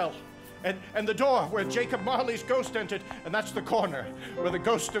dusty bell. And the door where Jacob Marley's ghost entered, and that's the corner where the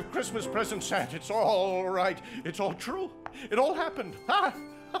ghost of Christmas present sat. It's all right. It's all true. It all happened.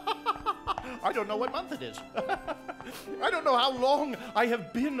 I don't know what month it is. I don't know how long I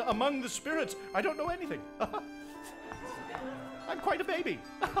have been among the spirits. I don't know anything. I'm quite a baby.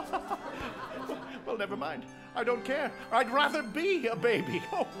 Well, never mind. I don't care. I'd rather be a baby.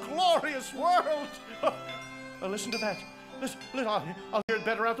 Oh, glorious world. Listen to that. I'll hear it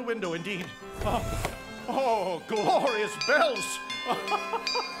better out the window, indeed. Oh, glorious bells.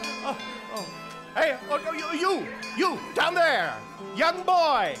 Hey, you, down there, young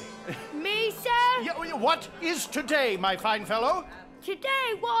boy. Me, sir? What is today, my fine fellow?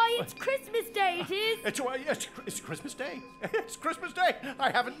 Today? Why, it's Christmas Day, it is. It's Christmas Day. It's Christmas Day.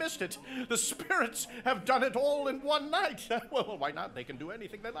 I haven't missed it. The spirits have done it all in one night. Well, why not? They can do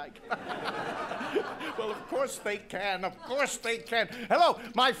anything they like. Well, of course they can. Of course they can. Hello,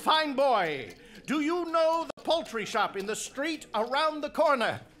 my fine boy. Do you know the poultry shop in the street around the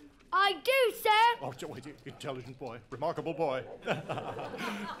corner? I do, sir. Oh, intelligent boy. Remarkable boy.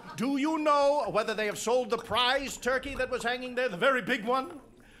 Do you know whether they have sold the prize turkey that was hanging there, the very big one?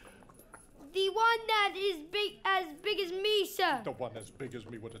 The one that is as big as me, sir. The one as big as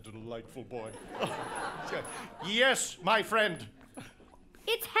me. What a delightful boy. Yes, my friend.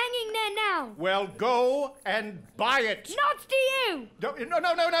 It's hanging there now. Well, go and buy it. Not to you.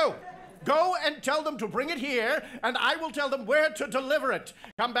 No. Go and tell them to bring it here, and I will tell them where to deliver it.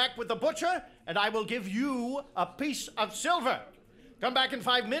 Come back with the butcher, and I will give you a piece of silver. Come back in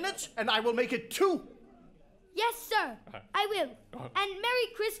 5 minutes, and I will make it 2. Yes, sir. I will. And Merry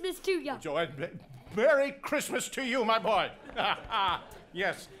Christmas to you. Merry Christmas to you, my boy.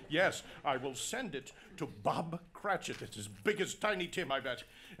 Yes, I will send it to Bob Cratchit. It's as big as Tiny Tim, I bet.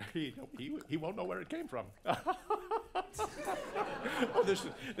 He won't know where it came from. Oh, this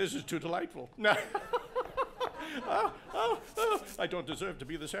is too delightful. I don't deserve to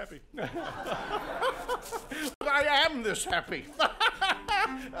be this happy. But I am this happy.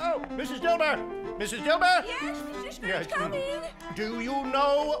 Oh, Mrs. Dilber! Mrs. Dilber? Yes, Mr. Scrooge, come in. Do you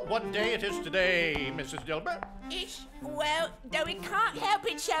know what day it is today, Mrs. Dilber? Well, though it can't help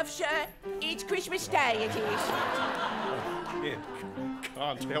itself, sir, it's Christmas Day, it is. It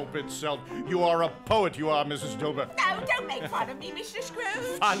can't help itself. You are a poet, you are, Mrs. Dilber. No, don't make fun of me, Mr.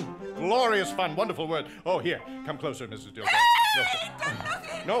 Scrooge. Fun. Glorious fun. Wonderful word. Oh, here. Come closer, Mrs. Dilber. Hey! Done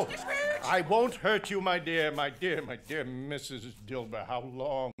nothing, No. Mr. Scrooge. I won't hurt you, my dear Mrs. Dilber. How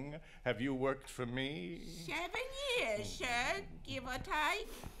long have you worked for me? 7 years, sir, give or take,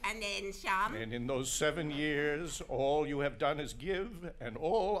 and then some. And in those 7 years, all you have done is give, and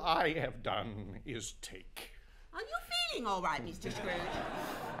all I have done is take. Are you feeling all right, Mr. Scrooge?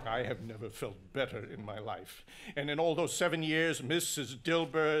 I have never felt better in my life. And in all those 7 years, Mrs.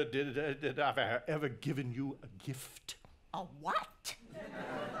 Dilber, did I ever given you a gift? A what?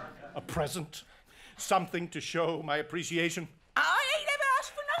 A present? Something to show my appreciation? I ain't ever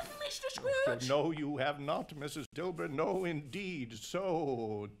asked for nothing, Mr. Scrooge. No, you have not, Mrs. Dilber. No, indeed.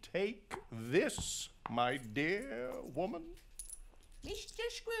 So take this, my dear woman. Mr.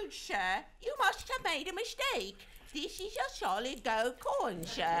 Scrooge, sir, you must have made a mistake. This is a solid gold coin,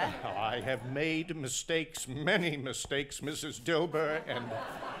 sir. I have made mistakes, many mistakes, Mrs. Dilber, and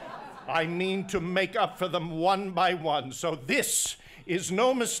I mean to make up for them one by one. So this is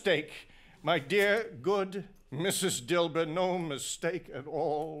no mistake, my dear, good Mrs. Dilber, no mistake at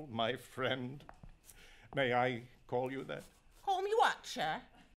all, my friend. May I call you that? Call me what, sir?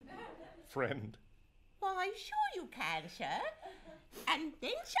 Friend. Why, sure you can, sir. And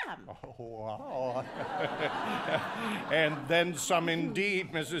then some. Oh, wow. And then some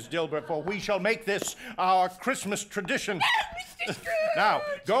indeed, Mrs. Dilber, for we shall make this our Christmas tradition. No, Mr. Scrooge! Now,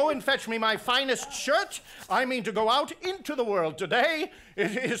 go and fetch me my finest shirt. I mean to go out into the world today.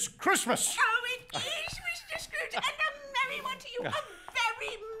 It is Christmas. Oh, it is, Mr. Scrooge, and a merry one to you, a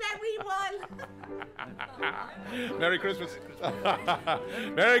very merry one. Merry Christmas.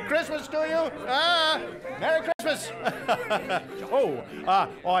 Merry Christmas to you. Merry Christmas. Oh,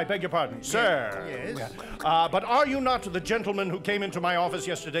 I beg your pardon, sir. Yes? But are you not the gentleman who came into my office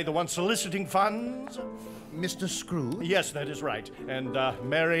yesterday, the one soliciting funds? Mr. Scrooge? Yes, that is right. And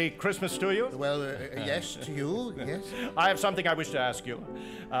Merry Christmas to you. Well, yes, to you, yes. I have something I wish to ask you.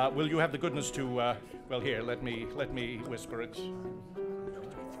 Will you have the goodness to, well, here, let me whisper it.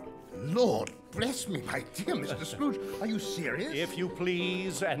 Lord bless me, my dear Mr. Scrooge. Are you serious? If you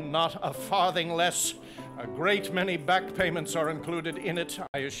please, and not a farthing less. A great many back payments are included in it,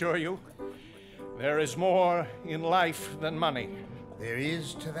 I assure you. There is more in life than money. There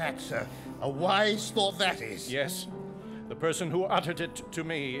is to that, sir. A wise thought that is. Yes. The person who uttered it to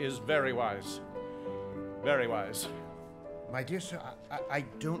me is very wise. Very wise. My dear sir, I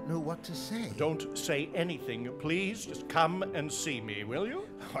don't know what to say. Don't say anything, please. Just come and see me, will you?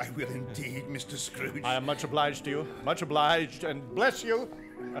 I will indeed, Mr. Scrooge. I am much obliged to you. Much obliged, and bless you.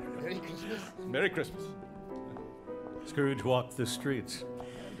 Merry Christmas. Merry Christmas. Scrooge walked the streets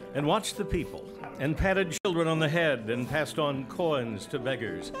and watched the people and patted children on the head and passed on coins to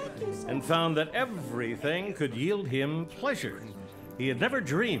beggars and found that everything could yield him pleasure. He had never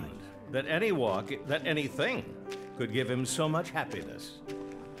dreamed that anything could give him so much happiness.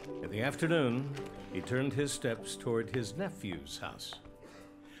 In the afternoon, he turned his steps toward his nephew's house.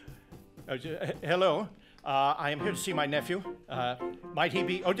 Hello. I am here to see my nephew. Might he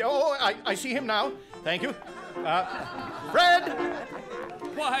be... Oh, I see him now. Thank you. Fred!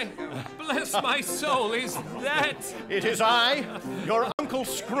 Why, bless my soul, is that... It is I, your Uncle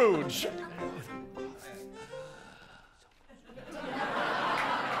Scrooge.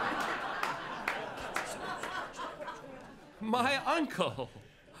 My uncle.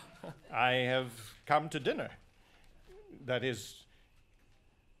 I have come to dinner. That is,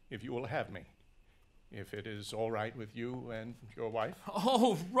 if you will have me. If it is all right with you and your wife.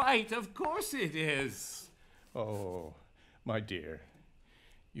 Oh, right, of course it is. Oh, my dear,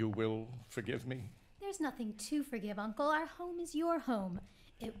 you will forgive me? There's nothing to forgive, Uncle. Our home is your home.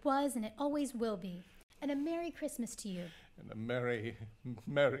 It was and it always will be. And a Merry Christmas to you. And a Merry,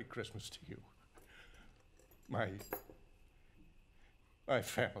 Merry Christmas to you. My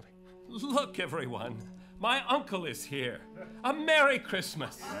family. Look, everyone. My uncle is here. A Merry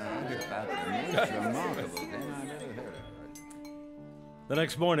Christmas. The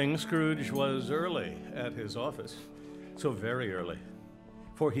next morning, Scrooge was early at his office. So very early.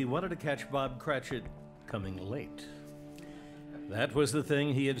 For he wanted to catch Bob Cratchit coming late. That was the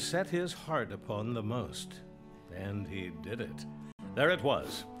thing he had set his heart upon the most. And he did it. There it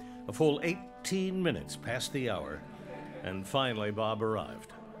was. A full 18 minutes past the hour. And finally, Bob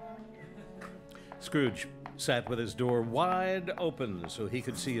arrived. Scrooge sat with his door wide open so he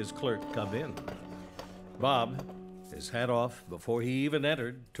could see his clerk come in. Bob, his hat off before he even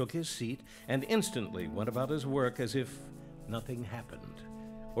entered, took his seat and instantly went about his work as if nothing happened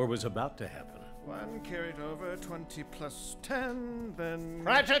or was about to happen. 1 carried over, 20 plus 10, then...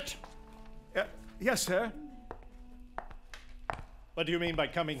 Cratchit! Yes, sir? What do you mean by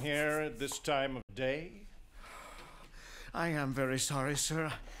coming here at this time of day? I am very sorry,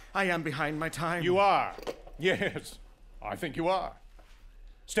 sir. I am behind my time. You are. Yes, I think you are.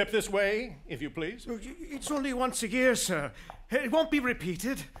 Step this way, if you please. It's only once a year, sir. It won't be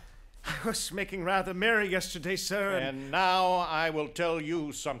repeated. I was making rather merry yesterday, sir. And now I will tell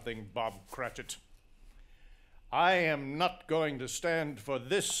you something, Bob Cratchit. I am not going to stand for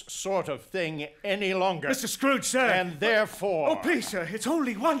this sort of thing any longer. Mr. Scrooge, sir. And therefore... Oh, please, sir, it's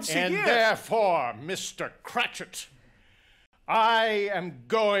only once a year. And therefore, Mr. Cratchit, I am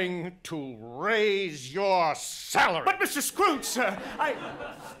going to raise your salary. But, Mr. Scrooge, sir,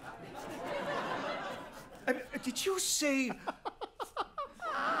 did you say...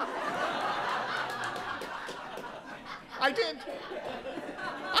 I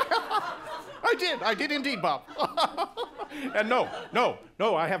did. I did indeed, Bob. And no,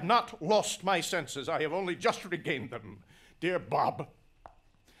 I have not lost my senses. I have only just regained them. Dear Bob,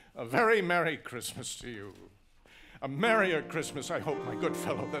 a very Merry Christmas to you. A merrier Christmas, I hope, my good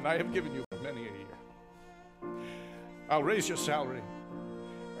fellow, than I have given you for many a year. I'll raise your salary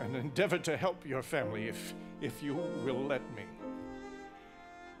and endeavor to help your family if you will let me.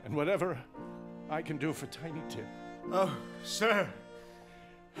 And whatever I can do for Tiny Tim. Oh, sir.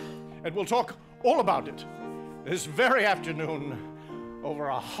 And we'll talk all about it this very afternoon over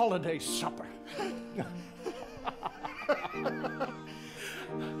a holiday supper.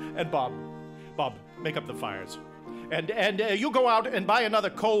 And Bob, make up the fires. And you go out and buy another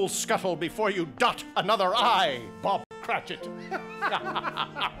coal scuttle before you dot another I, Bob Cratchit.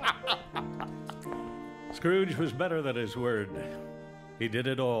 Scrooge was better than his word. He did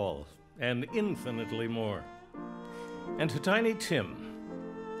it all, and infinitely more. And to Tiny Tim,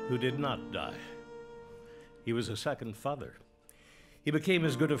 who did not die, he was a second father. He became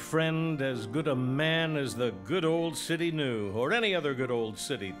as good a friend, as good a man as the good old city knew, or any other good old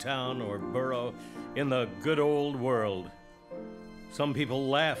city, town, or borough in the good old world. Some people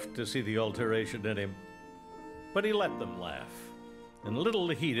laughed to see the alteration in him, but he let them laugh, and little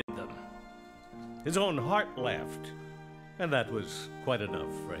heeded them. His own heart laughed, and that was quite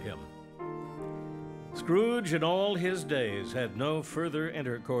enough for him. Scrooge in all his days had no further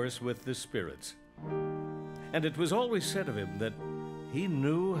intercourse with the spirits, and it was always said of him that he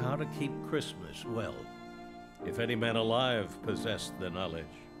knew how to keep Christmas well, if any man alive possessed the knowledge.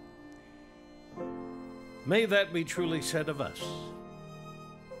 May that be truly said of us,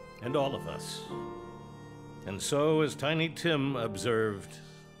 and all of us. And so, as Tiny Tim observed,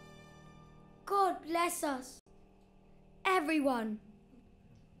 God bless us, everyone.